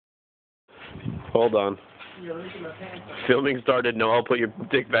Hold on. Filming started. No, I'll put your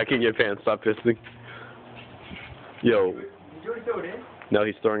dick back in your pants. Stop pissing. Yo. No,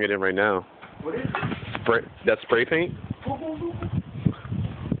 he's throwing it in right now. What is it? Spray. That's spray paint?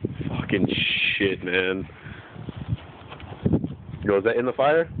 Fucking shit, man. Yo, is that in the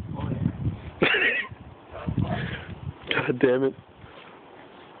fire? God damn it.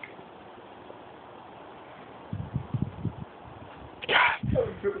 God.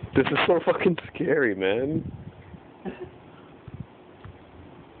 This is so fucking scary, man.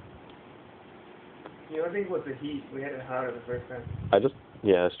 You know, I think it was the heat. We had it hotter the first time.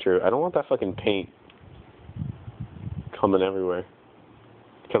 Yeah, that's true. I don't want that fucking paint coming everywhere.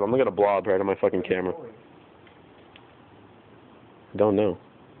 Because I'm gonna get a blob right on my fucking camera. I don't know.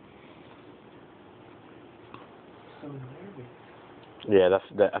 So nervous. Yeah,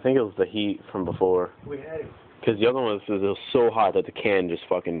 I think it was the heat from before. We had it. Because the other one was so hot that the can just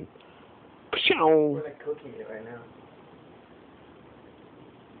fucking... We're like cooking it right now.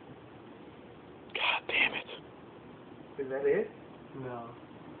 God damn it. Is that it? No.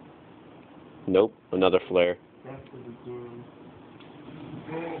 Nope, another flare. That's the beginning.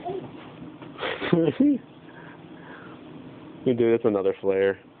 Dude, that's another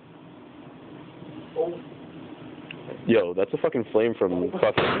flare. Oh. Yo, that's a fucking flame from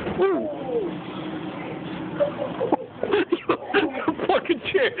fucking... Ooh. Fucking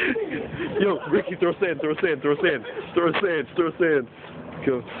chair. Yo, Ricky, throw sand.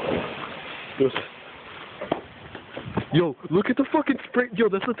 Go. Yo, look at the fucking spray. Yo,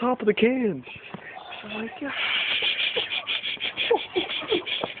 that's the top of the cans. Oh my god.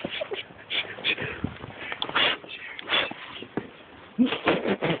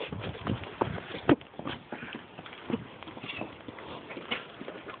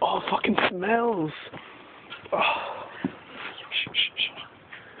 Oh, it fucking smells. Oh.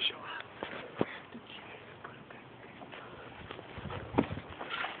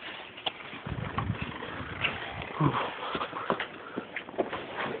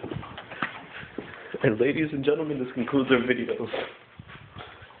 And ladies and gentlemen, this concludes our video.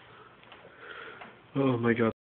 Oh my god.